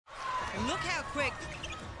Look how quick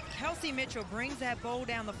Kelsey Mitchell brings that ball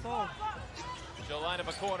down the floor. She'll line up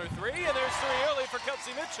a corner three, and there's three early for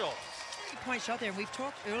Kelsey Mitchell. Point shot there, and we've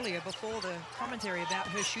talked earlier before the commentary about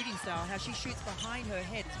her shooting style, how she shoots behind her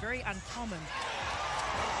head. It's very uncommon.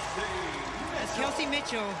 As Kelsey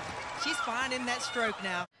Mitchell, she's finding that stroke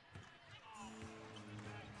now.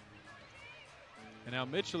 And now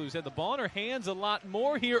Mitchell, who's had the ball in her hands a lot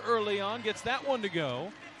more here early on, gets that one to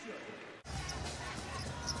go.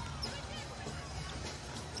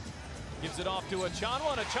 Gives it off to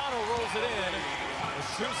Achanwa, and Achanwa rolls it in.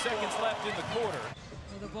 With 2 seconds left in the quarter.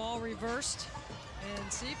 Well, the ball reversed,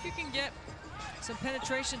 and see if you can get some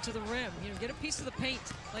penetration to the rim. You know, get a piece of the paint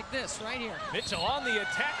like this right here. Mitchell on the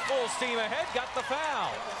attack, full steam ahead, got the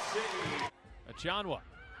foul. Achanwa.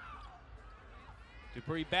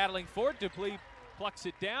 Dupree battling for it. Dupree plucks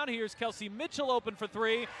it down. Here's Kelsey Mitchell open for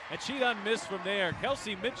three, and she done missed from there.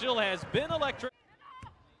 Kelsey Mitchell has been electric.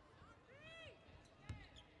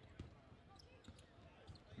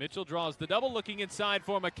 Mitchell draws the double, looking inside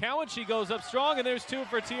for McCowan. She goes up strong, and there's two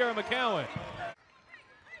for Tiara McCowan.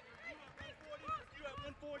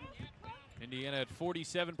 Indiana at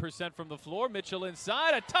 47% from the floor. Mitchell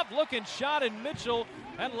inside, a tough-looking shot, and Mitchell,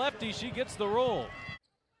 that lefty, she gets the roll.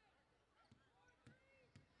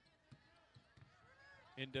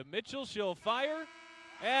 Into Mitchell, she'll fire,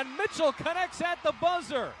 and Mitchell connects at the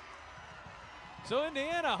buzzer. So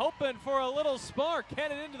Indiana hoping for a little spark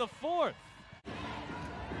headed into the fourth.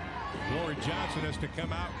 Lori Johnson has to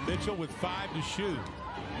come out. Mitchell with 5 to shoot.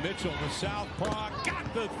 Mitchell, the southpaw,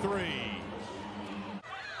 got the three.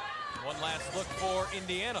 One last look for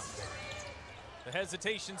Indiana. The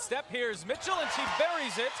hesitation step. Here's Mitchell, and she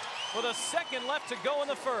buries it with a second left to go in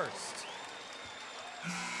the first.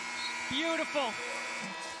 Beautiful.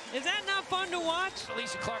 Is that not fun to watch?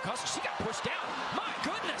 Alicia Clark hustle. She got pushed down. My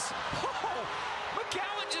goodness. Oh,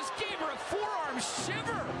 McCowan just gave her a forearm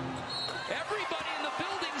shiver. Everybody in the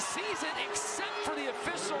building sees it except for the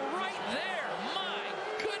official right there.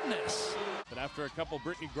 My goodness. But after a couple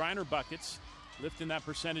Brittany Griner buckets, lifting that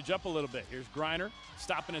percentage up a little bit. Here's Griner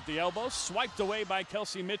stopping at the elbow, swiped away by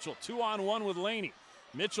Kelsey Mitchell. 2-on-1 with Laney.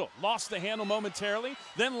 Mitchell lost the handle momentarily,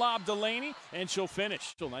 then lobbed to Laney, and she'll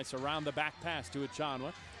finish. Nice around the back pass to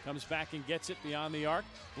Achanwa. Comes back and gets it beyond the arc.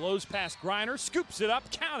 Blows past Griner, scoops it up,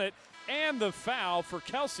 count it, and the foul for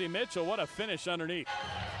Kelsey Mitchell. What a finish underneath.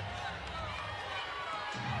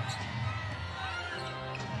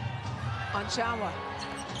 Achanwa.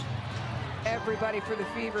 Everybody for the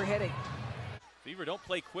Fever hitting. Fever don't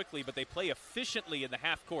play quickly, but they play efficiently in the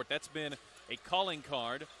half court. That's been a calling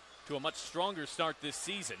card to a much stronger start this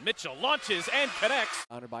season. Mitchell launches and connects.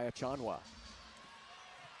 Honored by Achanwa.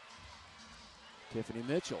 Tiffany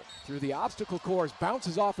Mitchell through the obstacle course,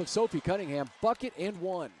 bounces off of Sophie Cunningham, bucket and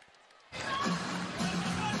one.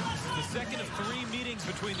 The second of 3 meetings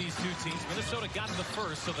between these two teams. Minnesota got the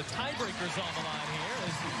first, so the tiebreaker's on the line here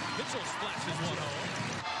as Mitchell splashes one home.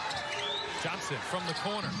 Johnson from the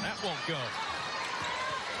corner, that won't go.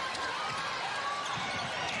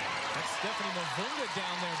 That's Stephanie Mavunga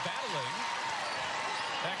down there battling.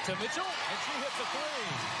 Back to Mitchell, and she hits a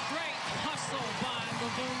three. Great hustle by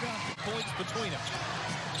Mavunga. Points between them.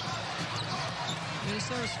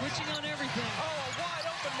 Minnesota switching on everything. Oh, a wide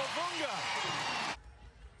open Mavunga.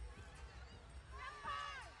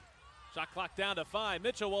 Shot clock down to 5.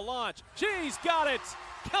 Mitchell will launch. She's got it!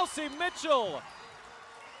 Kelsey Mitchell!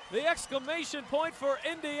 The exclamation point for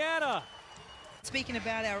Indiana. Speaking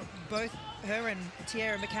about both her and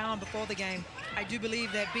Tiara McCowan before the game, I do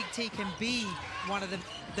believe that Big T can be one of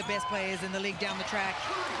the best players in the league down the track.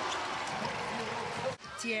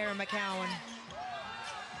 Tiara McCowan.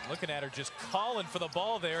 Looking at her just calling for the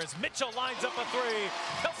ball there as Mitchell lines up a three.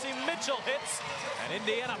 Kelsey Mitchell hits, and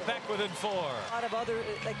Indiana back within 4. A lot of other,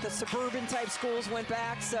 like the suburban type schools went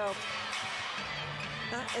back, so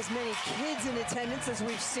not as many kids in attendance as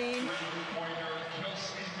we've seen.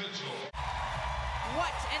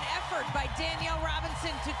 What an effort by Danielle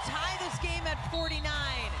Robinson to tie this game at 49.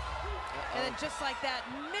 And then just like that,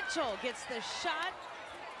 Mitchell gets the shot,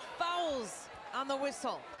 fouls on the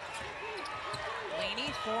whistle.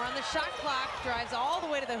 Laney, 4 on the shot clock, drives all the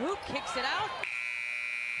way to the hoop, kicks it out.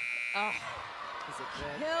 Oh,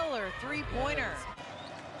 killer three-pointer.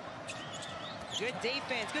 Good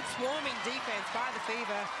defense, good swarming defense by the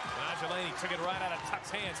Fever. Naja Laney took it right out of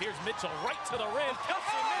Tuck's hands. Here's Mitchell right to the rim.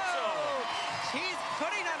 Kelsey Mitchell! She's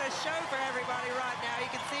putting on a show for everybody right now.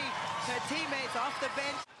 You can see her teammates off the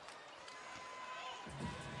bench.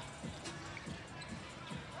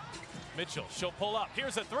 Mitchell, she'll pull up.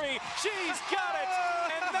 Here's a three. She's got it!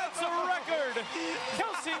 And that's a record!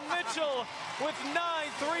 Kelsey Kelsey Mitchell with 9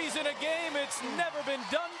 threes in a game. It's never been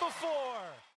done before.